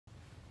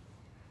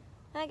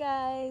Hi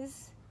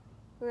guys!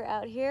 We're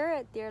out here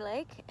at Deer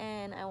Lake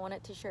and I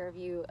wanted to share with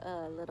you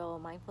a little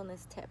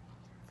mindfulness tip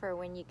for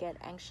when you get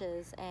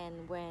anxious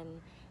and when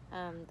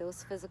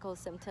those physical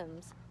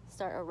symptoms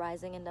start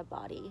arising in the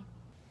body.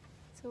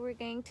 So we're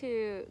going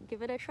to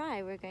give it a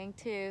try. We're going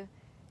to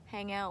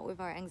hang out with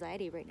our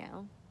anxiety right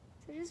now.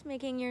 So just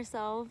making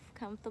yourself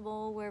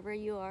comfortable wherever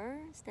you are,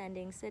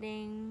 standing,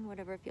 sitting,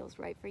 whatever feels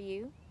right for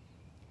you.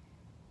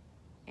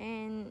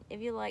 And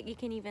if you like, you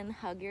can even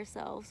hug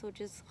yourself, so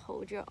just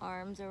hold your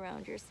arms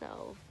around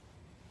yourself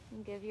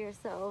and give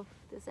yourself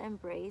this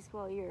embrace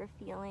while you're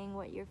feeling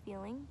what you're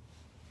feeling.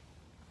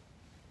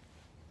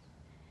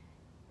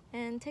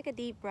 And take a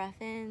deep breath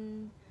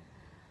in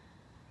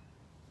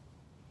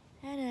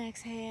and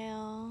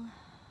exhale.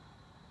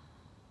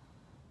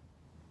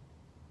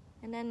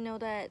 And then know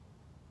that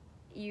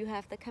you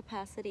have the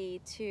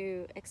capacity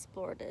to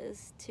explore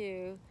this,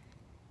 to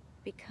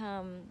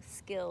become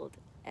skilled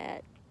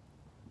at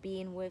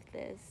being with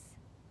this.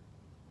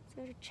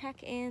 So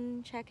check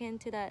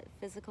into that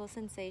physical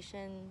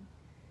sensation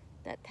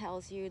that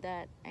tells you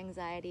that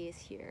anxiety is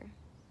here.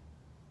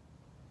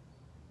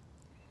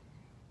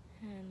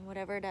 And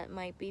whatever that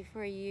might be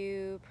for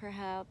you,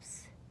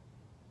 perhaps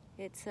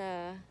it's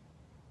a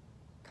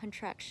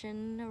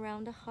contraction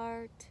around the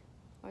heart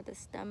or the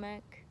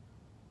stomach.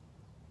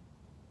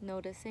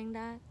 Noticing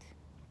that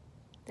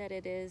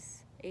it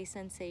is a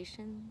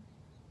sensation,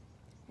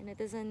 and it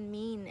doesn't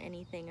mean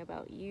anything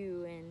about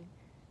you and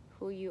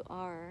who you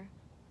are.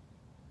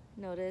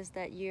 Notice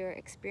that you're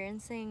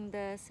experiencing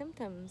the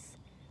symptoms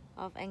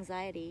of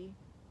anxiety,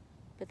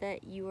 but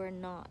that you are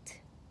not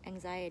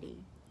anxiety.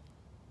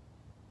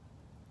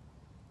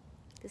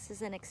 This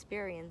is an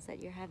experience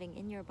that you're having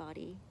in your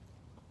body.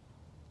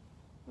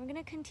 We're going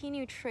to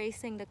continue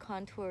tracing the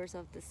contours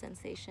of the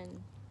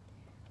sensation.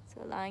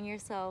 So allowing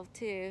yourself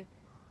to,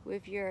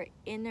 with your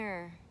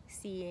inner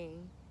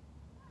seeing,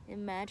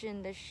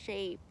 imagine the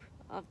shape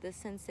of the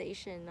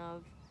sensation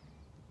of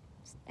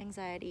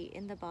anxiety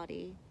in the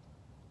body.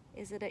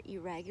 Is it an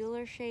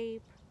irregular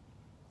shape?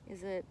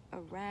 Is it a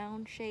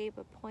round shape,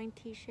 a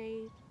pointy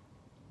shape?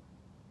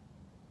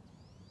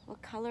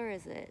 What color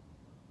is it?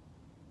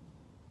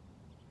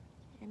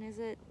 And is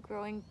it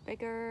growing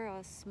bigger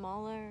or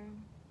smaller?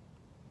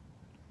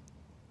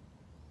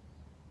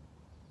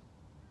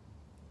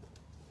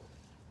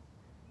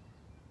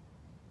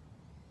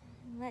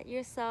 Let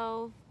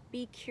yourself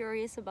be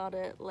curious about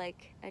it,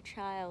 like a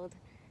child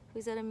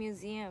who's at a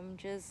museum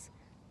just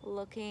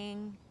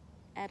looking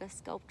at a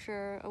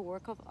sculpture, a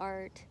work of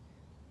art,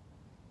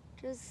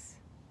 just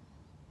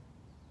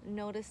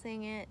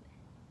noticing it,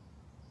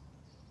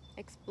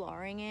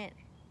 exploring it.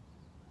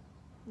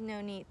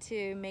 No need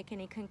to make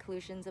any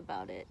conclusions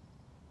about it.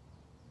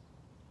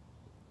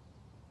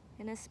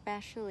 And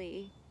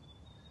especially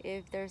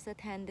if there's a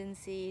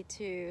tendency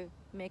to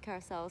make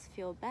ourselves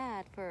feel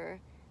bad for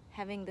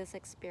having this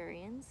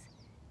experience,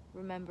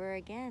 remember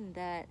again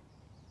that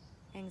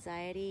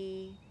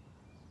anxiety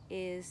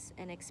is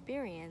an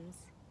experience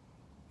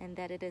and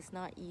that it is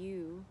not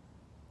you.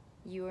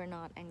 You are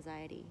not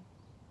anxiety.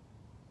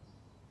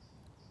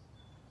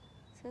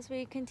 So as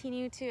we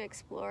continue to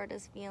explore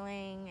this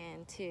feeling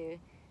and to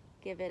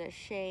give it a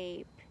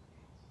shape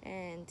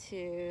and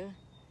to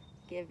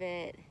give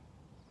it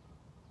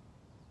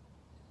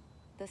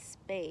the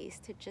space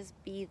to just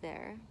be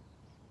there,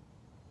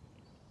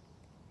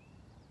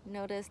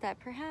 notice that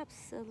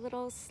perhaps a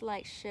little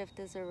slight shift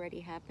is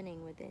already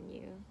happening within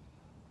you.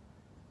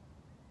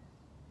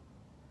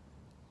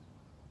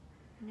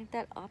 And if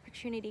that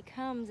opportunity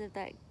comes, if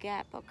that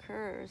gap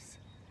occurs,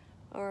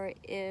 or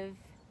if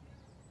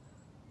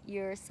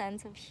your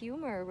sense of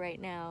humor right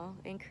now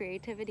and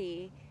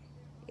creativity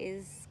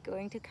is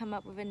going to come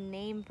up with a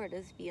name for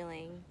this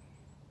feeling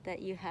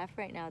that you have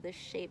right now, this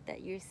shape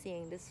that you're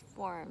seeing, this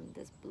form,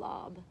 this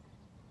blob,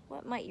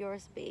 what might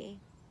yours be?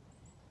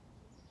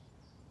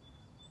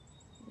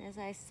 And as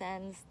I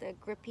sense the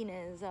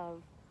grippiness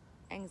of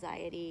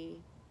anxiety,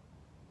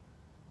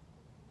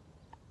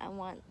 I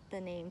want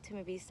the name to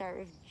maybe start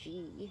with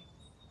G,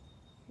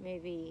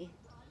 maybe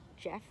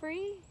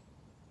Jeffrey.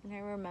 And I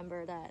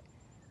remember that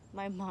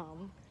my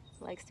mom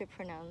likes to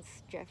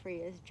pronounce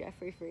Jeffrey as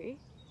Jeffrey free.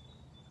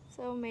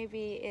 So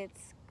maybe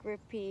it's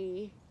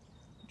grippy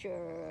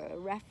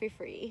giraffe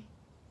free.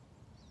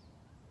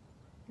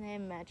 And I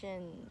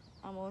imagine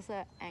almost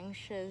an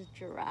anxious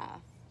giraffe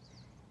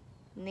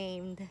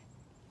named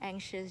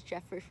Anxious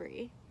Jeffrey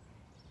free.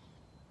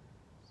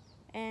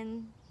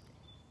 And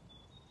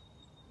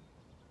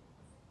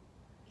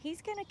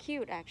he's kind of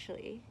cute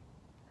actually.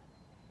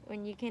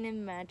 When you can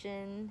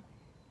imagine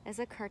as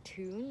a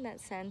cartoon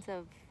that sense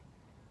of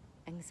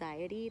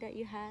anxiety that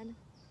you had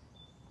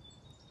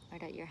or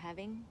that you're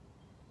having,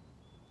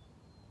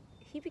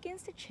 he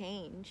begins to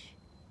change.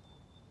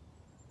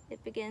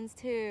 It begins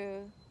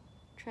to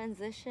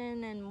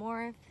transition and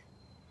morph,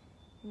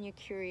 and your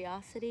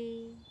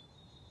curiosity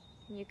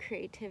and your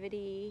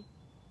creativity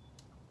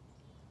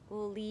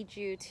will lead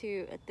you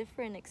to a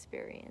different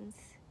experience.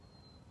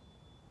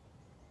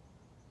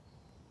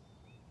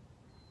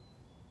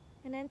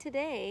 And then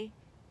today,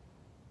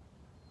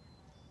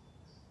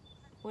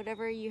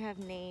 whatever you have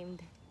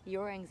named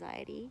your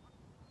anxiety,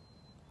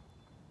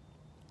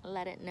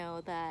 let it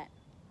know that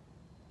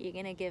you're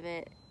gonna give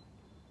it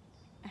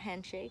a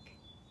handshake.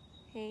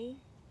 Hey,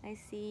 I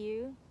see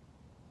you.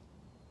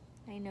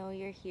 I know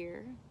you're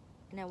here,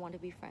 and I want to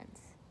be friends.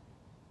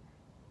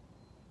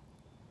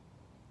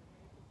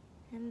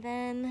 And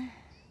then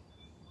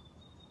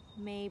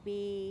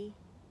maybe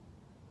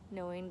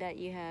knowing that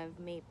you have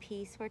made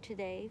peace for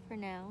today, for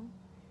now,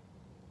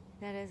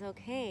 that is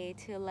okay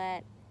to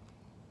let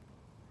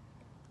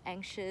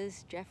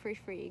anxious Jeffrey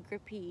Free,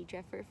 grippy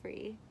Jeffrey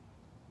Free,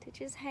 to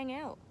just hang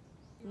out,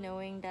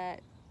 knowing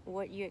that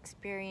what you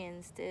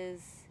experienced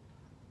is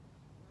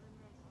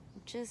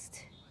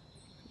just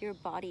your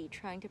body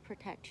trying to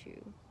protect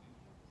you,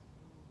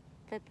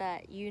 but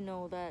that you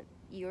know that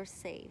you're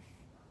safe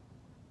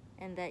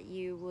and that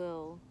you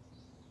will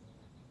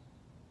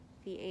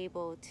be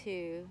able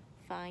to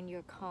find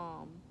your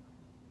calm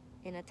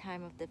in a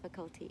time of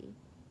difficulty.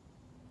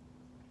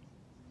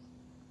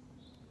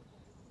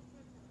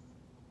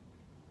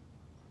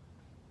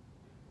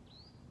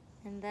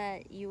 And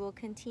that you will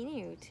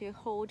continue to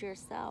hold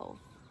yourself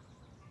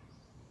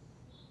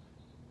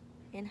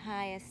in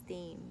high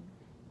esteem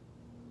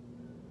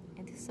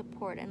and to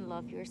support and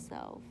love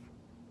yourself,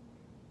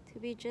 to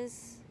be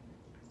just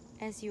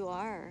as you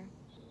are.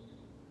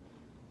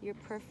 You're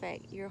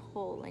perfect, you're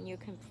whole, and you're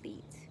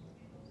complete.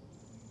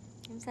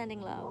 I'm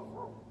sending love.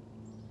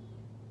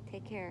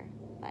 Take care.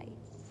 Bye.